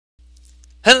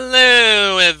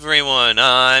Hello everyone,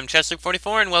 I'm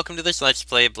Chesler44 and welcome to this Let's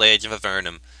Play Blades of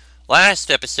Avernum.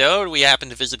 Last episode, we happened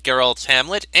to visit Geralt's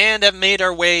hamlet and have made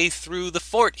our way through the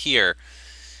fort here.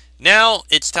 Now,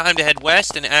 it's time to head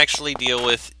west and actually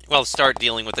start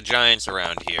dealing with the giants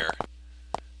around here.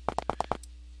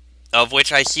 Of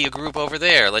which I see a group over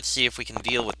there. Let's see if we can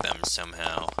deal with them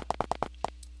somehow.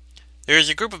 There's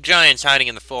a group of giants hiding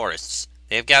in the forests.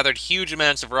 They have gathered huge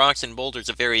amounts of rocks and boulders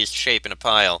of various shape in a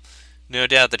pile. No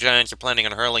doubt the giants are planning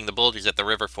on hurling the boulders at the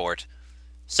river fort.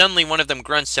 Suddenly one of them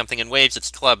grunts something and waves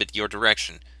its club at your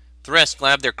direction. The rest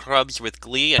grab their clubs with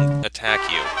glee and attack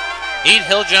you. 8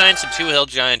 hill giants and 2 hill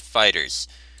giant fighters.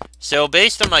 So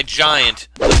based on my giant,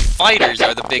 the fighters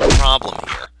are the big problem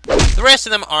here. The rest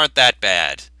of them aren't that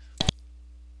bad.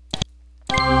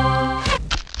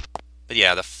 But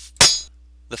yeah, the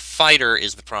fighter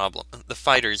is the problem. The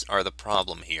fighters are the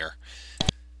problem here.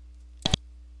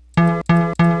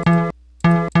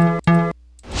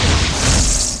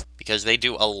 Because they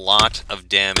do a lot of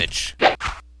damage.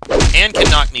 And can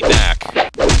knock me back.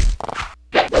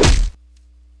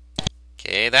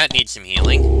 Okay, that needs some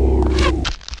healing.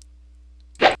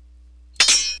 Well,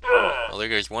 there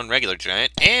goes one regular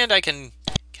giant. And I can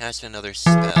cast another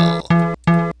spell.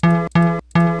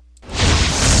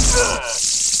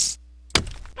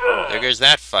 There goes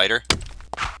that fighter.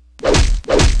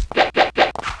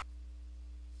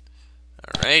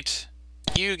 Alright.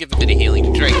 You give a bit of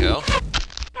healing to Draco.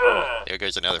 There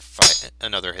goes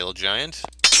another hill giant.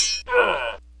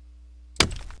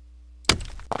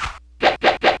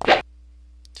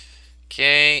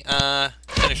 Okay,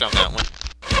 finish off that one.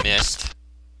 Missed.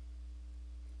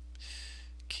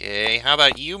 Okay, how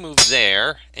about you move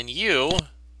there, and you...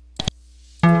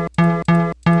 Yeah,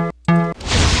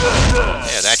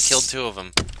 that killed 2 of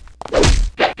them.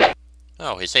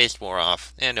 Oh, his haste wore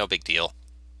off. No big deal.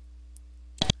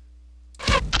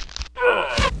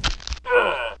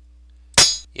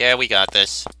 Yeah, we got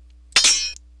this.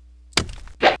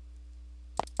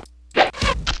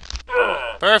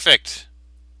 Perfect!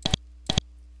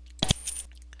 A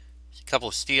couple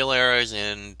of steel arrows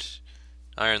and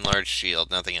iron large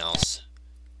shield, nothing else.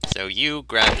 So you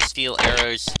grab the steel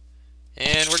arrows,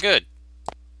 and we're good.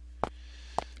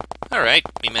 Alright,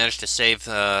 we managed to save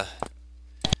a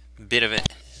bit of a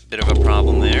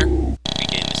problem there.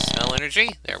 Regain the spell energy.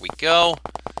 There we go.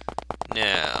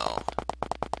 Now,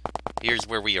 here's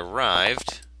where we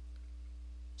arrived.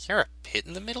 Is there a pit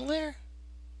in the middle there?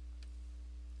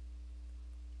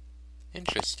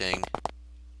 Interesting.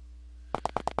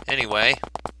 Anyway.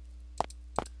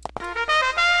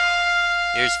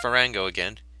 Here's Farango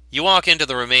again. You walk into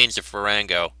the remains of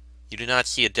Farango. You do not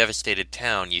see a devastated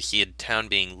town. You see a town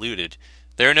being looted.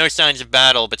 There are no signs of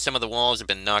battle, but some of the walls have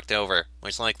been knocked over,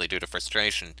 most likely due to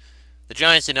frustration. The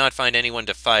giants did not find anyone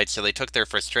to fight, so they took their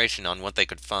frustration on what they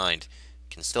could find.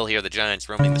 You can still hear the giants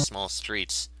roaming the small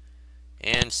streets.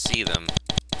 And see them.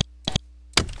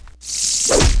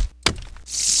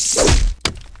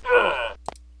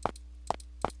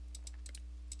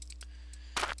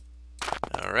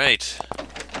 Alright.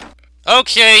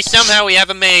 Okay, somehow we have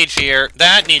a mage here.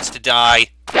 That needs to die.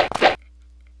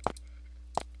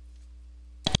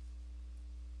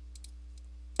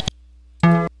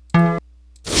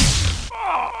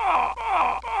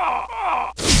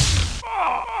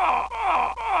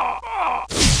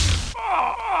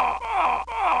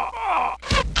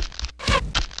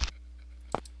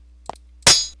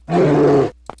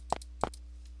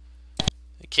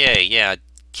 Okay, yeah.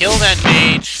 Kill that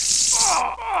mage.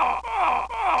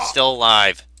 Still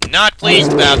alive. Not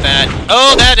pleased about that.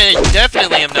 Oh, that is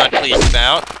definitely I'm not pleased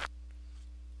about.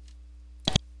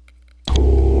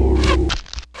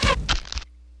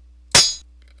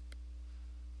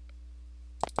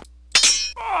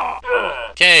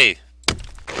 Okay.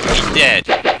 He's dead.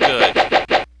 Good.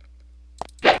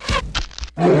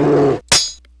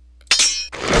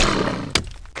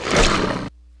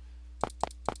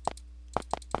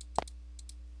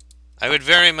 I would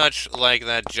very much like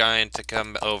that giant to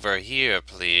come over here,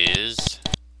 please.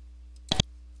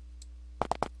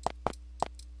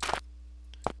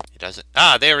 He doesn't...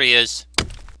 Ah, there he is!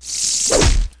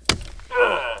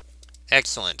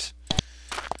 Excellent.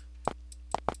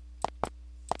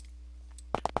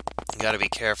 Gotta be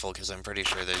careful, because I'm pretty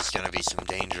sure there's gonna be some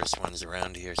dangerous ones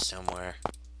around here somewhere.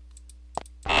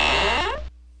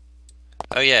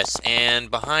 Oh yes,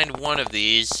 and behind one of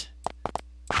these...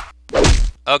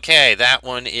 Okay, that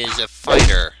one is a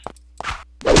fighter.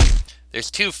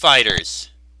 There's 2 fighters.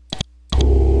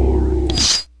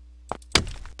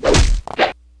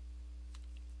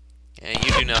 Yeah,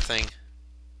 you do nothing.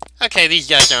 Okay, these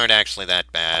guys aren't actually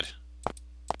that bad.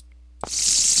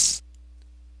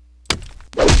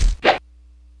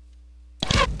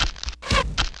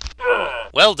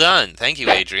 Well done. Thank you,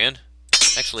 Adrian.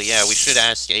 Actually, yeah, we should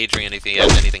ask Adrian if he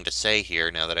has anything to say here,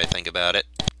 now that I think about it.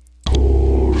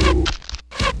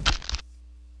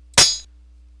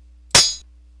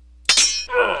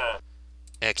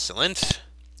 Excellent.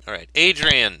 Alright,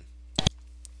 Adrian.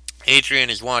 Adrian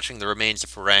is watching the remains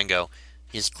of Farango.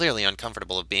 He is clearly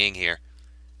uncomfortable of being here.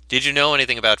 Did you know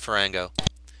anything about Farango?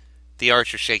 The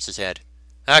archer shakes his head.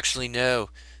 Actually,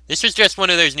 no. This was just one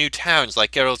of those new towns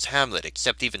like Geralt's Hamlet,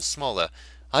 except even smaller.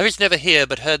 I was never here,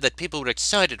 but heard that people were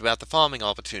excited about the farming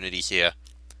opportunities here.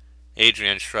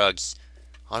 Adrian shrugs.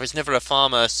 I was never a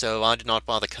farmer, so I did not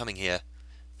bother coming here.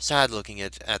 Sad looking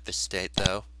at this state,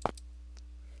 though.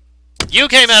 You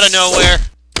came out of nowhere!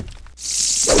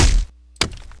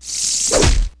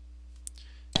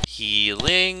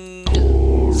 Healing.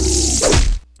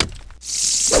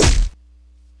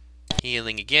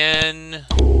 Healing again.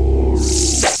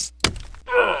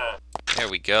 There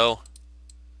we go.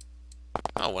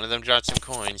 Oh, one of them dropped some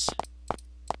coins.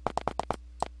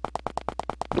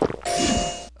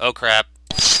 Oh, crap.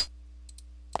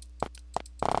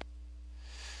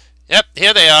 Yep,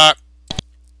 here they are.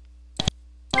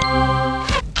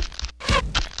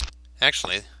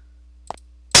 Actually.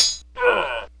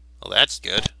 Well, that's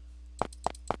good.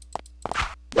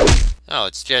 Oh,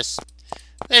 it's just...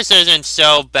 This isn't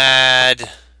so bad.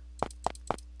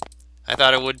 I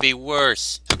thought it would be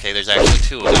worse. Okay, there's actually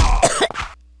two of them.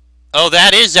 Oh,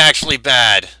 that is actually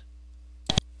bad.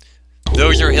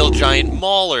 Those are hill giant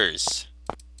maulers.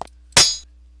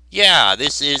 Yeah,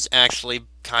 this is actually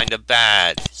kind of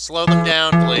bad. Slow them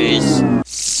down,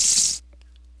 please.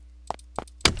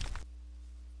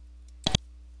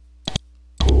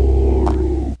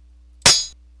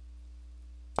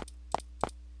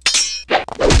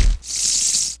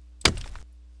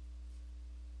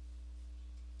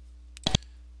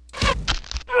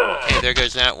 Okay, there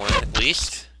goes that one, at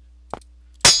least.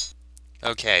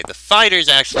 Okay, the fighters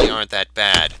actually aren't that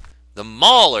bad. The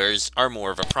maulers are more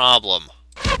of a problem.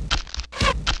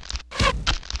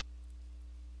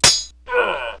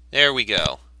 There we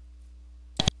go.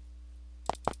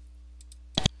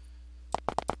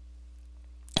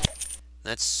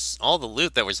 That's all the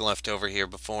loot that was left over here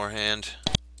beforehand.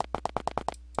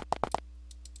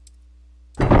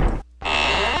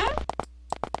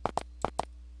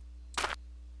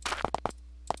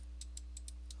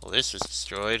 Well, this was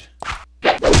destroyed.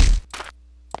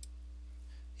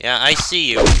 Yeah, I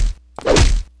see you.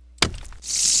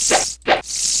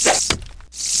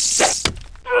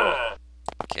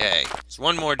 Okay, there's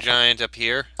one more giant up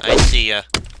here. I see ya.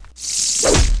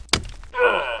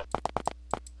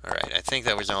 Alright, I think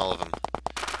that was all of them.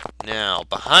 Now,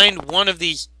 behind one of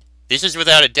these... This is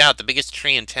without a doubt the biggest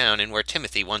tree in town and where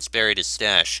Timothy once buried his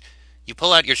stash. You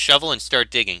pull out your shovel and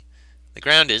start digging. The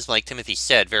ground is, like Timothy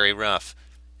said, very rough.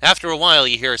 After a while,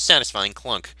 you hear a satisfying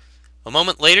clunk. A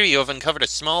moment later, you have uncovered a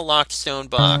small locked stone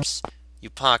box. You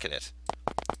pocket it.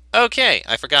 Okay,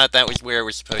 I forgot that was where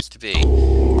we're supposed to be.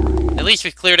 At least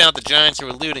we've cleared out the giants who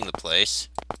were looting the place.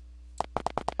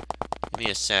 Give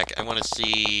me a sec. I want to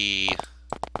see...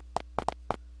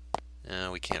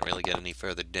 No, we can't really get any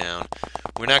further down.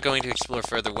 We're not going to explore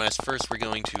further west. First, we're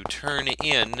going to turn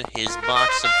in his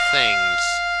box of things.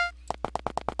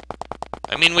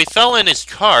 I mean, we fell in his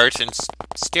cart and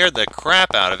scared the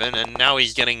crap out of him, and now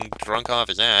he's getting drunk off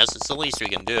his ass. It's the least we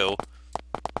can do.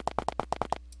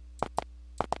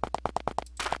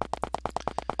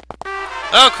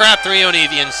 Oh crap, 3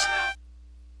 Onevians.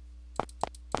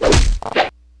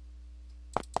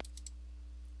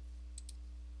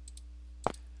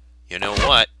 You know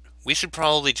what? We should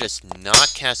probably just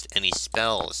not cast any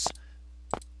spells.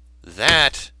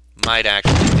 That might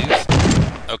actually do something.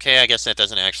 Okay, I guess that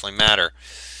doesn't actually matter.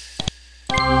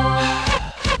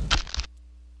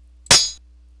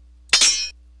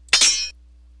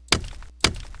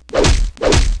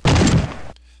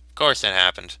 Of course that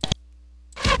happened.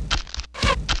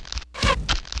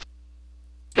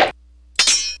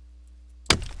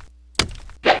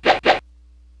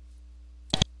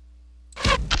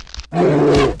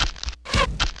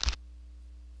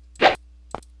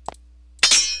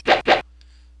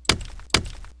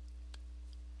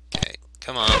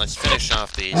 Come on, let's finish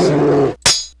off these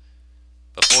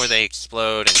before they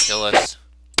explode and kill us.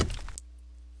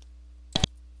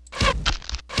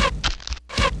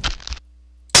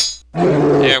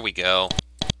 There we go.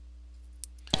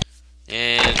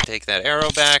 And take that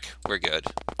arrow back. We're good.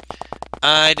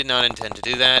 I did not intend to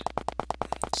do that.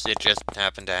 It just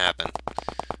happened to happen.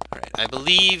 Alright, I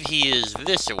believe he is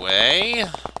this way.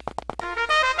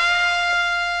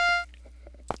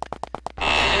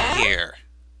 And here.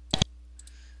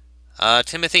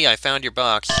 Timothy, I found your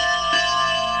box.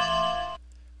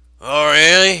 Oh,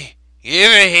 really?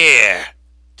 Give it here.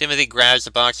 Timothy grabs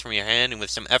the box from your hand and with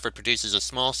some effort produces a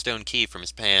small stone key from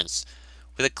his pants.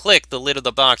 With a click, the lid of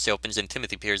the box opens and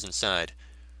Timothy peers inside.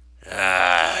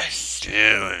 Ah,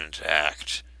 still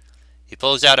intact. He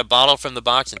pulls out a bottle from the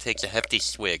box and takes a hefty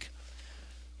swig.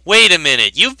 Wait a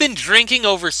minute, you've been drinking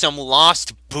over some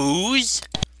lost booze?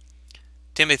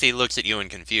 Timothy looks at you in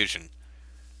confusion.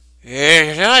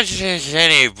 It's not just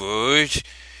any booze.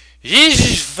 This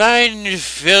is fine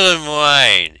film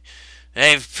wine.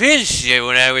 I pinched it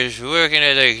when I was working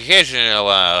at the kitchen a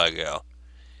while ago.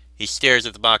 He stares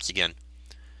at the box again.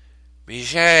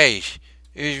 Besides,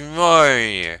 there's more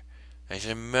in here. There's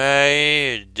a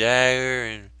money, a dagger,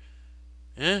 and...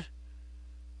 Huh?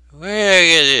 Where did I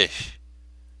get this?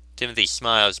 Timothy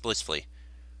smiles blissfully.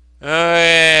 Oh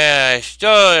yeah, I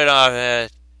stole it off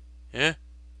that. Huh?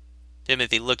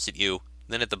 Timothy looks at you,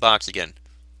 then at the box again.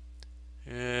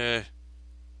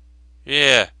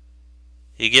 Yeah.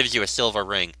 He gives you a silver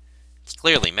ring. It's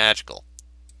clearly magical.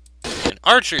 An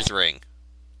archer's ring.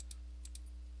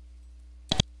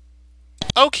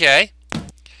 Okay.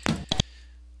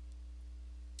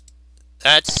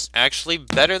 That's actually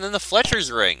better than the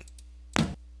Fletcher's ring.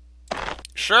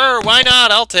 Sure, why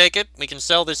not? I'll take it. We can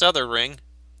sell this other ring.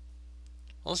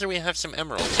 Also, we have some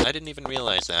emeralds. I didn't even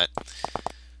realize that.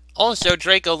 Also,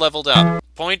 Draco leveled up.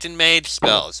 Point and mage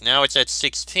spells. Now it's at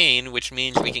 16, which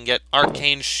means we can get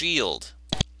Arcane Shield.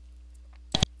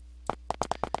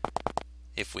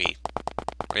 If we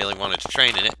really wanted to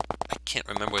train in it. I can't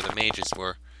remember where the mages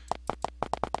were.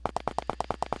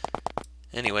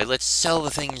 Anyway, let's sell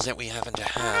the things that we happen to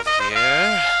have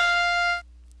here.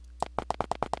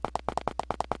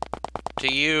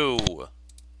 To you.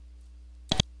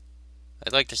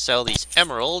 I'd like to sell these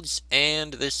emeralds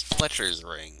and this Fletcher's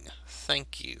ring.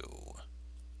 Thank you.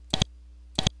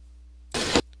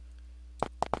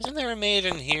 Isn't there a mage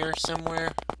in here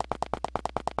somewhere?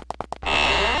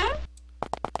 Oh,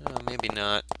 maybe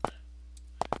not.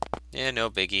 Yeah, no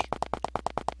biggie.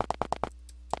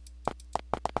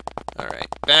 Alright,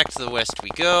 back to the west we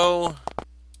go.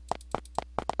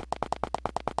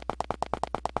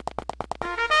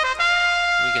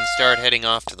 We can start heading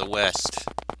off to the west.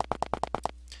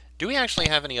 Do we actually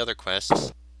have any other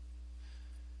quests?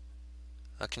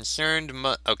 A concerned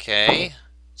okay.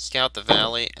 Scout the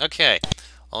valley. Okay.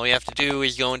 All we have to do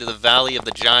is go into the Valley of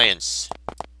the Giants.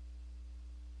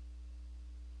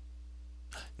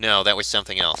 No, that was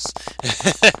something else.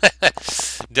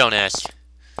 Don't ask.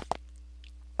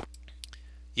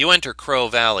 You enter Crow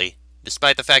Valley.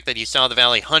 Despite the fact that you saw the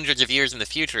valley hundreds of years in the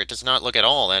future, it does not look at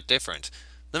all that different.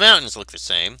 The mountains look the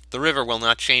same. The river will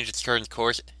not change its current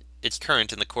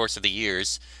in the course of the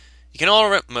years. You can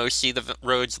almost see the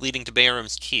roads leading to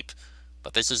Avernum's keep.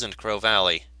 But this isn't Crow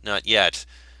Valley. Not yet.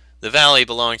 The valley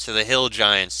belongs to the hill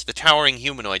giants, the towering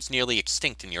humanoids nearly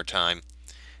extinct in your time.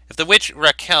 If the witch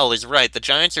Raquel is right, the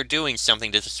giants are doing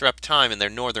something to disrupt time in their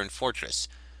northern fortress.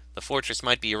 The fortress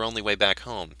might be your only way back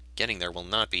home. Getting there will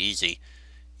not be easy.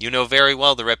 You know very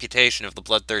well the reputation of the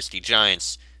bloodthirsty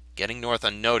giants. Getting north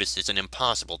unnoticed is an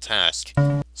impossible task.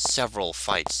 Several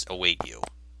fights await you.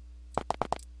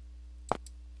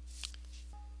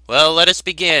 Well, let us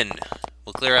begin.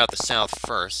 We'll clear out the south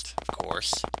first, of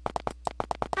course.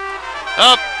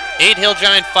 Oh! 8 hill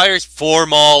giant fighters, 4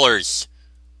 maulers.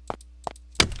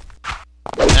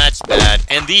 That's bad.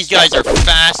 And these guys are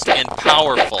fast and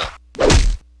powerful.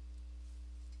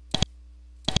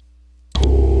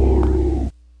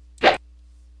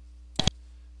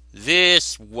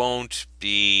 This won't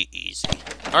be easy.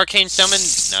 Arcane Summon,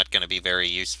 not going to be very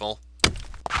useful.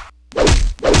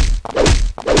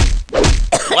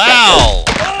 Wow!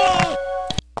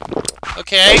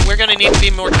 Okay, we're going to need to be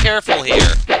more careful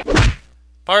here.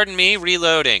 Pardon me,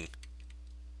 reloading.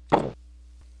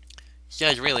 These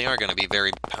guys really are going to be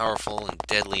very powerful and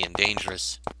deadly and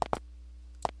dangerous.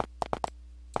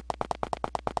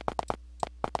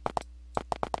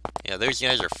 Yeah, those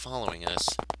guys are following us.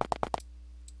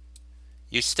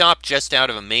 You stop just out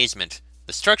of amazement.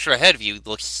 The structure ahead of you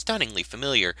looks stunningly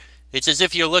familiar. It's as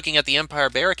if you're looking at the Empire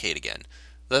barricade again.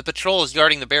 The patrols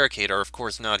guarding the barricade are of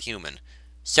course not human.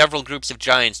 Several groups of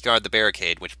giants guard the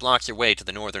barricade, which blocks your way to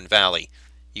the northern valley.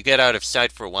 You get out of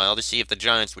sight for a while to see if the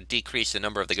giants would decrease the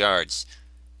number of the guards.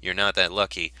 You're not that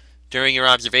lucky. During your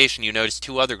observation, you notice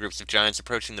 2 other groups of giants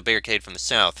approaching the barricade from the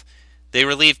south. They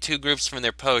relieve 2 groups from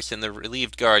their posts, and the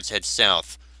relieved guards head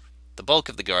south. The bulk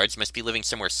of the guards must be living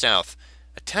somewhere south.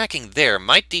 Attacking there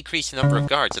might decrease the number of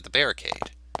guards at the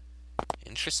barricade.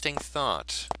 Interesting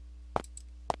thought.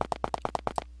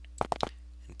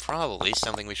 And probably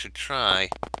something we should try.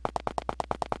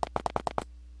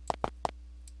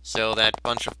 So that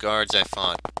bunch of guards I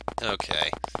fought, Okay.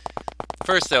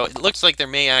 First, though, it looks like there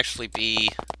may actually be,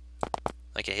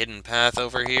 like, a hidden path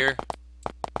over here.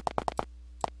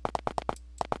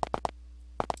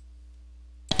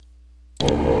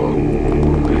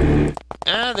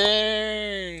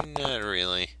 There... not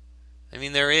really. I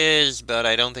mean, there is, but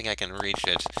I don't think I can reach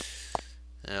it.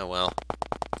 Oh, well.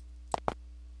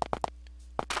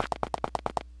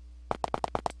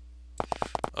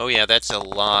 Oh, yeah, that's a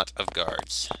lot of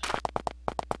guards.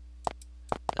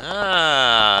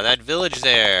 Ah, that village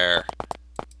there.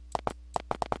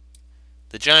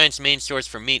 The giant's main source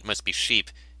for meat must be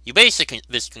sheep. You base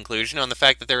this conclusion on the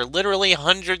fact that there are literally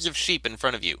hundreds of sheep in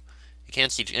front of you. You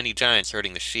can't see any giants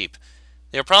herding the sheep.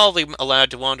 They are probably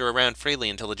allowed to wander around freely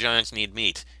until the giants need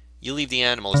meat. You leave the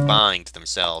animals buying to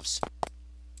themselves.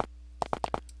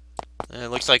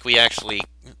 Looks like the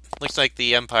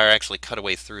Empire actually cut a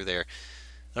way through there.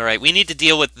 Alright, we need to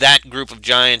deal with that group of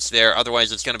giants there,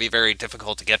 otherwise it's going to be very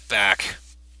difficult to get back.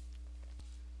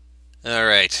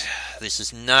 Alright, this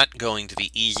is not going to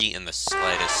be easy in the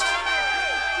slightest.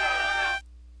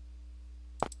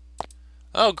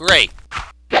 Oh, great!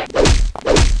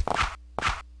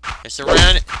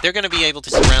 They're going to be able to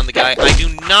surround the guy. I do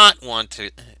not want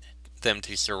them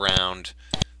to surround.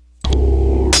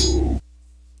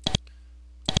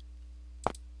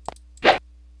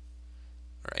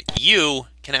 Alright, you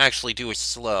can actually do a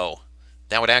slow.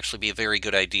 That would actually be a very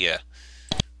good idea.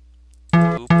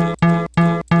 Boop, boop, boop,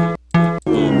 boop,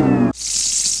 boop,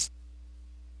 boop.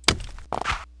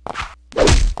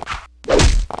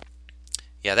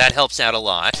 Yeah, that helps out a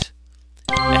lot.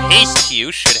 A haste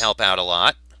Q should help out a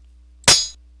lot.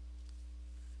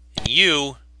 And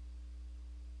you...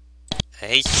 a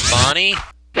haste Bonnie?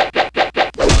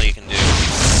 That's all you can do.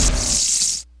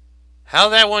 How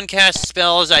that one casts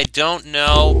spells, I don't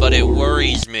know, but it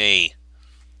worries me.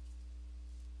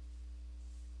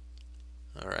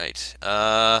 Alright,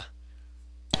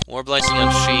 more blessing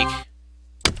on Sheik.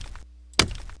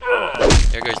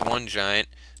 There goes one giant.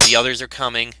 The others are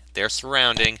coming. They're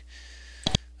surrounding.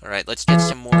 Alright, let's get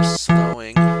some more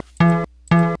slowing.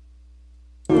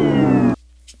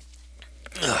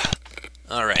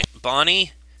 Alright,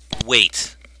 Bonnie,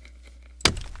 wait.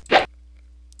 There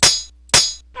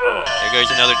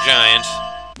goes another giant.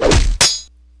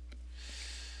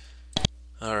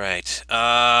 Alright,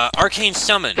 Arcane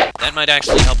Summon. That might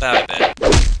actually help out a bit.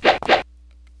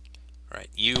 Alright,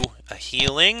 you, a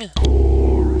healing.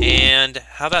 And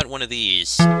how about one of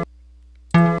these?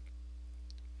 I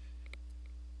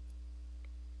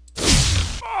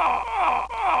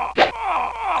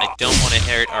don't want to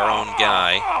hurt our own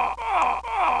guy.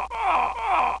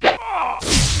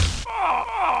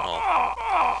 Oh.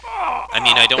 I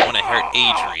mean, I don't want to hurt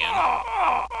Adrian.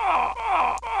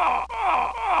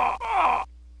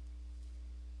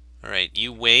 Alright,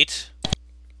 you wait.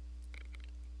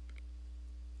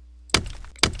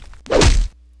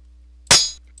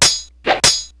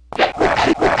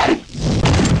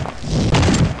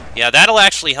 Yeah, that'll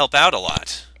actually help out a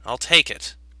lot. I'll take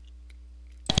it.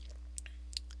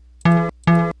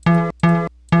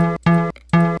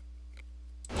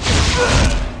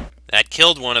 That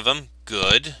killed one of them.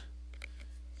 Good.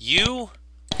 You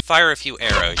fire a few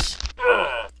arrows.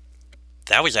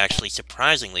 That was actually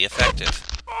surprisingly effective.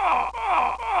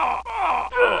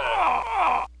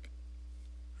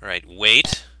 Alright,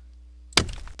 wait.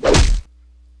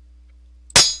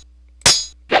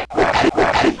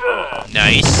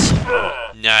 Nice.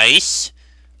 Nice.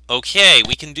 Okay,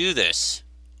 we can do this.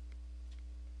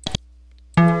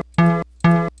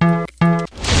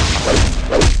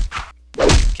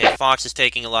 Okay, Fox is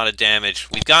taking a lot of damage.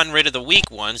 We've gotten rid of the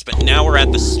weak ones, but now we're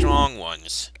at the strong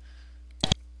ones.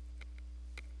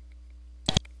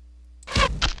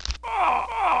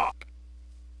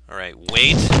 Alright,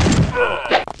 wait.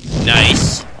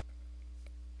 Nice.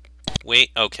 Wait,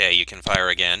 okay, you can fire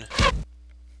again.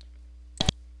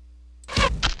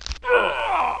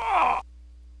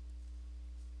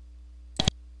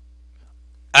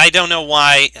 I don't know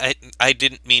why. I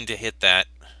didn't mean to hit that.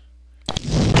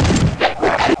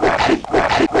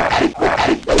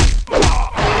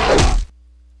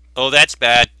 Oh, that's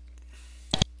bad.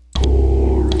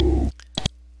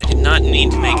 I did not mean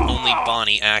to make only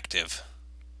Bonnie active.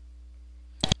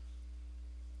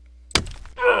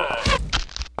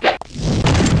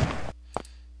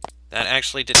 That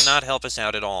actually did not help us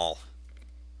out at all.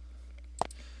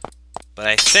 But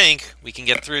I think we can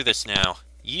get through this now.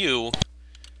 You...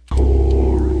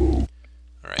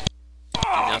 Alright. Do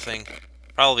nothing.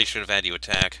 Probably should have had you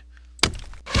attack.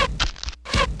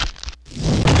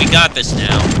 We got this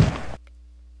now.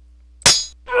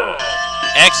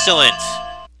 Excellent!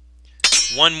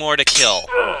 One more to kill.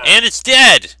 And it's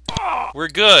dead! We're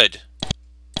good.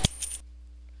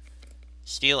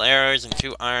 Steel arrows and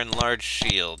 2 iron large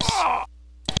shields.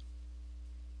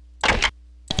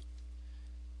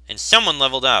 And someone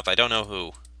leveled up. I don't know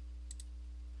who.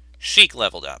 Sheik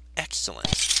leveled up.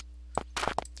 Excellent.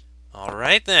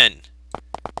 Alright then.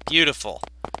 Beautiful.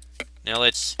 Now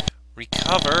let's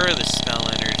recover the spell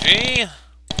energy.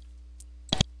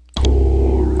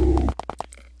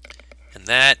 And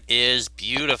that is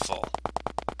beautiful.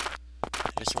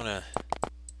 I just want to...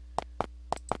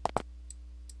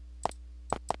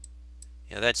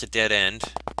 Yeah, that's a dead end.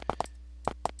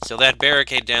 So that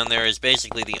barricade down there is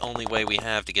basically the only way we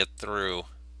have to get through.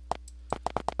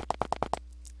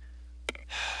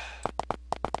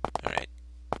 Alright.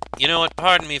 You know what?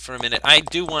 Pardon me for a minute. I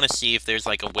do want to see if there's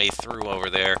like a way through over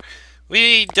there.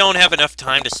 We don't have enough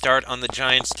time to start on the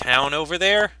Giant's Town over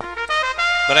there.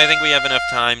 But I think we have enough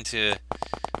time to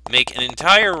make an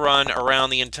entire run around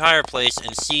the entire place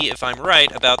and see if I'm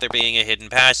right about there being a hidden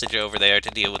passage over there to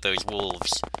deal with those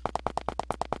wolves.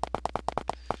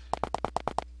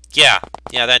 Yeah,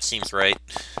 that seems right.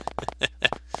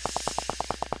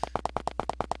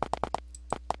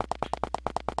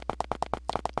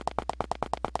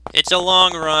 It's a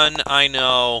long run, I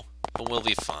know, but we'll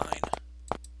be fine.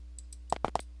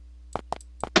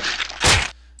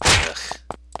 Ugh.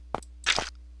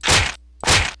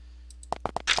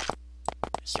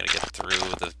 Just gotta get through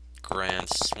the grand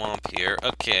swamp here.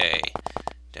 Okay,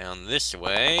 down this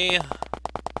way.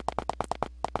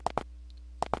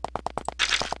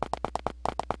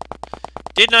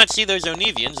 Did not see those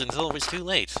Onevians until it was too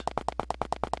late.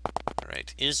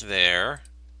 Alright, is there...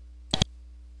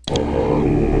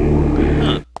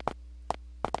 Huh.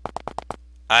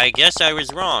 I guess I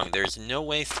was wrong. There's no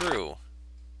way through.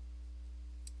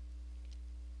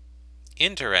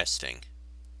 Interesting.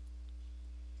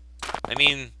 I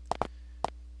mean,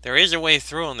 there is a way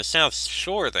through on the south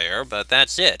shore there, but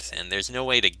that's it. And there's no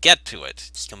way to get to it.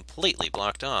 It's completely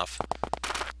blocked off.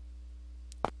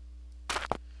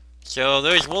 So,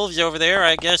 those wolves over there,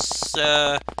 I guess,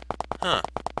 huh.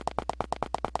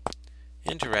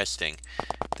 Interesting.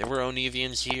 There were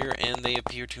Onevians here, and they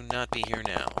appear to not be here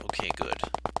now. Okay, good.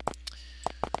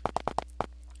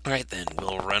 Alright then,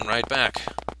 we'll run right back.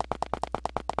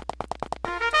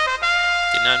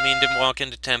 Did not mean to walk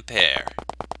into Tempere.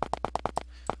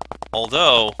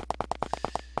 Although,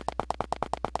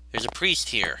 there's a priest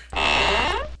here.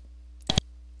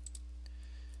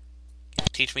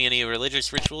 Teach me any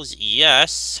religious rituals?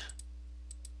 Yes.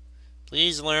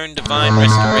 Please learn Divine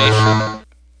Restoration.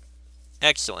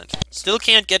 Excellent. Still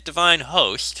can't get Divine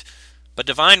Host, but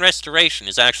Divine Restoration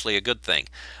is actually a good thing.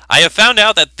 I have found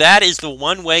out that that is the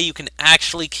one way you can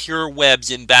actually cure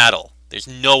webs in battle. There's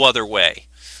no other way.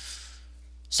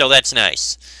 So that's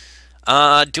nice.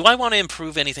 Do I want to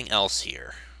improve anything else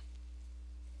here?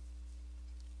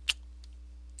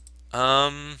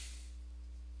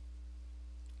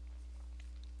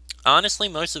 Honestly,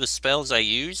 most of the spells I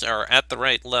use are at the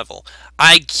right level.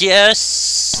 I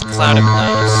guess... Cloud of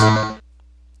Blaze.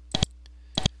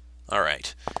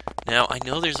 Alright. Now, I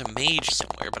know there's a mage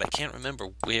somewhere, but I can't remember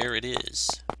where it is.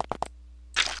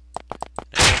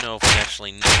 I don't know if we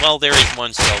actually... Well, there is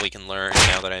one spell we can learn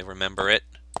now that I remember it.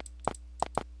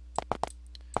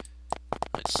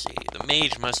 Let's see. The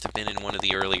mage must have been in one of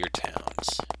the earlier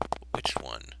towns. Which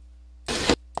one?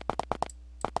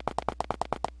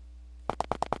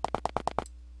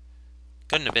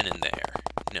 Couldn't have been in there.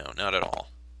 No, not at all.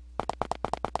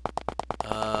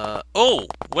 Oh!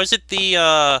 Was it the,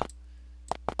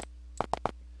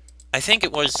 I think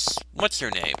it was... What's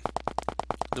her name?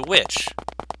 The witch.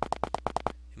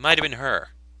 It might have been her.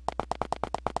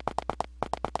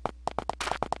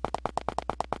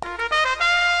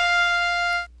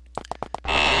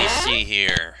 Let me see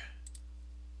here.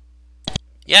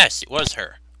 Yes, it was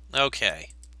her. Okay.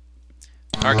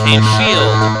 Arcane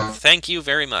Shield. Thank you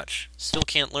very much. Still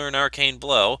can't learn Arcane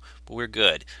Blow, but we're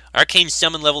good. Arcane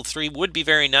Summon level 3 would be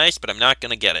very nice, but I'm not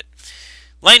going to get it.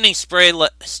 Lightning Spray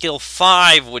skill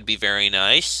 5 would be very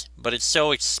nice, but it's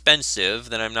so expensive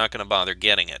that I'm not going to bother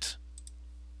getting it.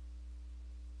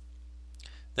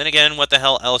 Then again, what the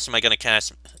hell else am I going to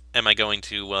cast? Am I going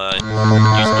to use my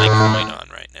coin on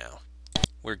right now?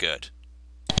 We're good.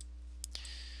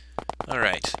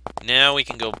 Alright, now we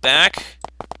can go back.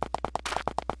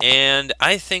 And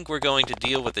I think we're going to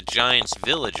deal with the Giant's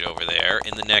Village over there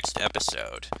in the next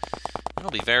episode. It'll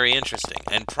be very interesting,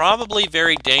 and probably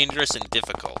very dangerous and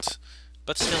difficult,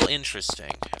 but still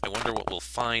interesting. I wonder what we'll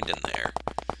find in there.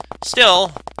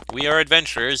 Still, we are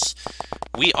adventurers.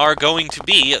 We are going to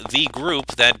be the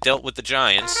group that dealt with the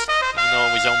giants, even though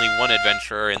it was only one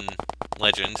adventurer in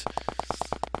legend.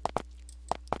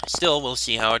 Still, we'll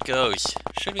see how it goes.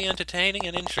 Should be entertaining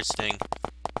and interesting.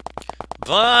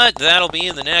 But that'll be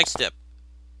in the next step.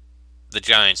 The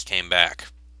Giants came back.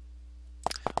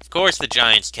 Of course the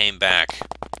Giants came back.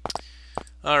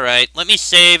 Alright, let me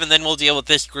save and then we'll deal with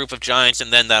this group of Giants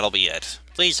and then that'll be it.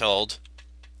 Please hold.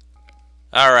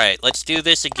 Alright, let's do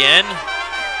this again.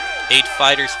 8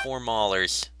 fighters, 4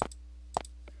 maulers.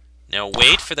 Now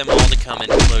wait for them all to come in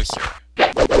closer.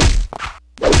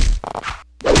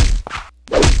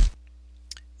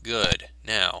 Good.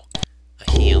 Now,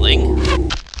 a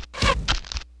healing.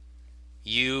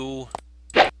 You...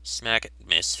 Smack it.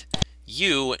 Missed.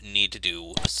 You need to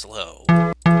do a slow.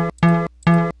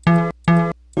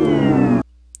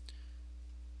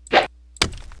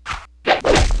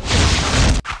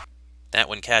 That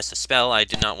one cast a spell I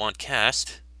did not want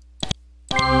cast.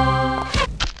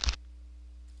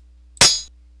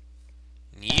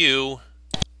 You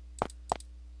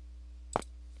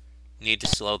need to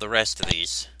slow the rest of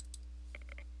these.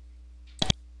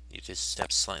 You just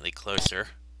step slightly closer.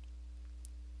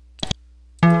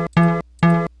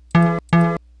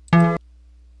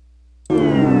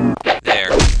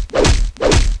 There.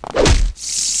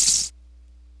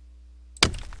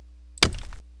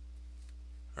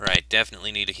 Alright,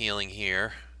 definitely need a healing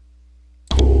here.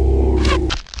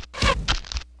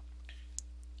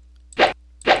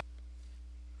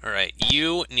 Alright,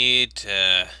 you need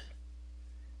to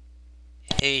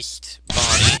haste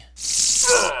Bonnie.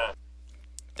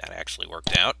 That actually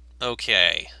worked out.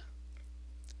 Okay.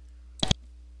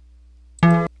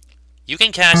 You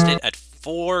can cast it at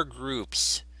 4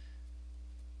 groups.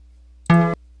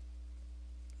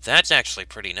 That's actually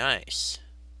pretty nice.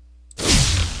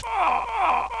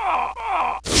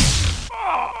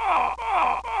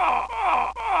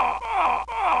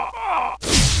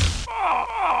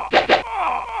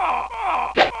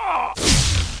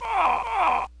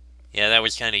 Yeah, that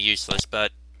was kind of useless,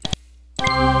 but...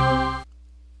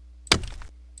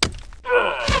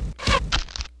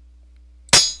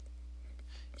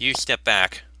 You step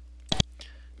back.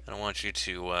 I don't want you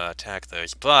to attack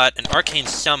those, but an arcane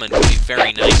summon would be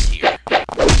very nice here.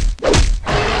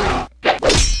 I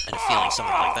had a feeling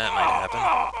something like that might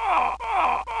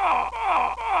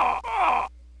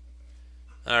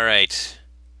happen. Alright.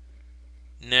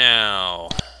 Now...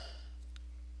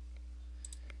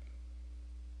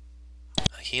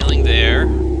 healing there,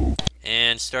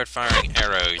 and start firing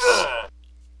arrows.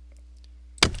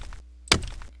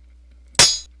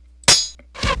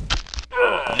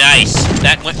 Nice!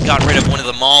 That got rid of one of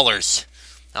the maulers.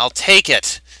 I'll take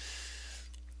it!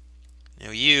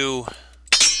 Now you...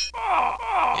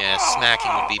 yeah,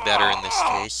 smacking would be better in this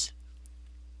case.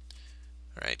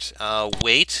 Alright,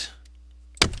 wait.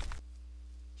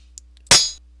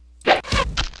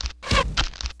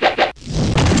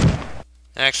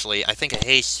 Actually, I think a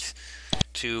haste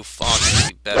to Fox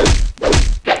would be better.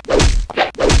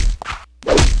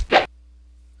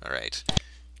 Alright.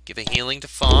 Give a healing to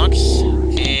Fox,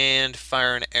 and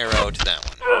fire an arrow to that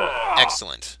one.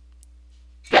 Excellent.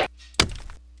 Now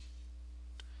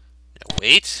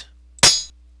wait.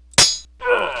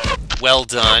 Well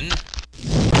done.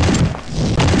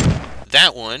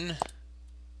 That one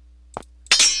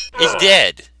is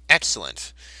dead.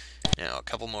 Excellent. Now, a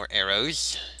couple more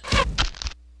arrows.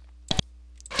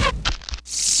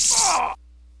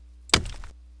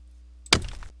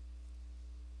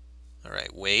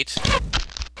 Alright, wait.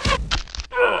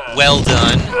 Well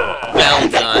done. Well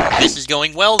done. This is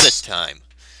going well this time.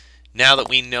 Now that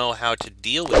we know how to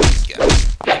deal with these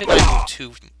guys. Why did I move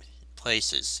 2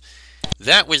 places?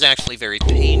 That was actually very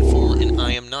painful, and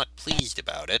I am not pleased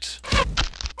about it.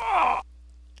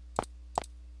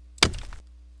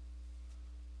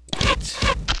 Wait.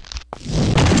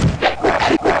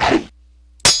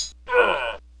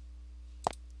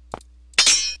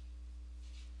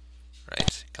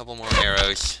 Right, a couple more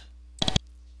arrows.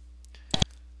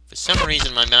 For some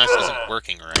reason, my mouse isn't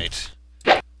working right.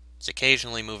 It's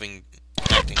occasionally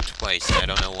acting twice, and I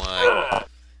don't know why.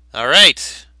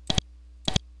 Alright!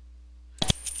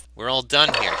 We're all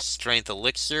done here. Strength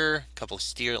elixir, a couple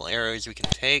steel arrows we can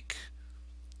take.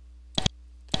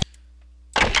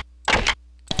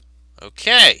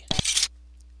 Okay!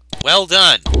 Well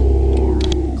done!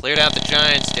 Cleared out the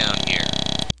giants down here.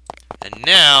 And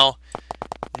now...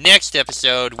 next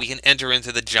episode, we can enter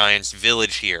into the Giants'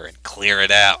 village here and clear it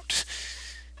out.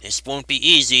 This won't be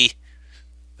easy,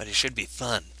 but it should be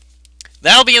fun.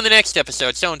 That'll be in the next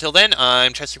episode, so until then,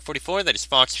 I'm Chester44, that is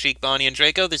Fox, Sheik, Bonnie, and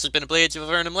Draco. This has been a Blades of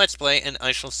Avernum Let's Play, and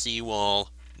I shall see you all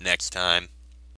next time.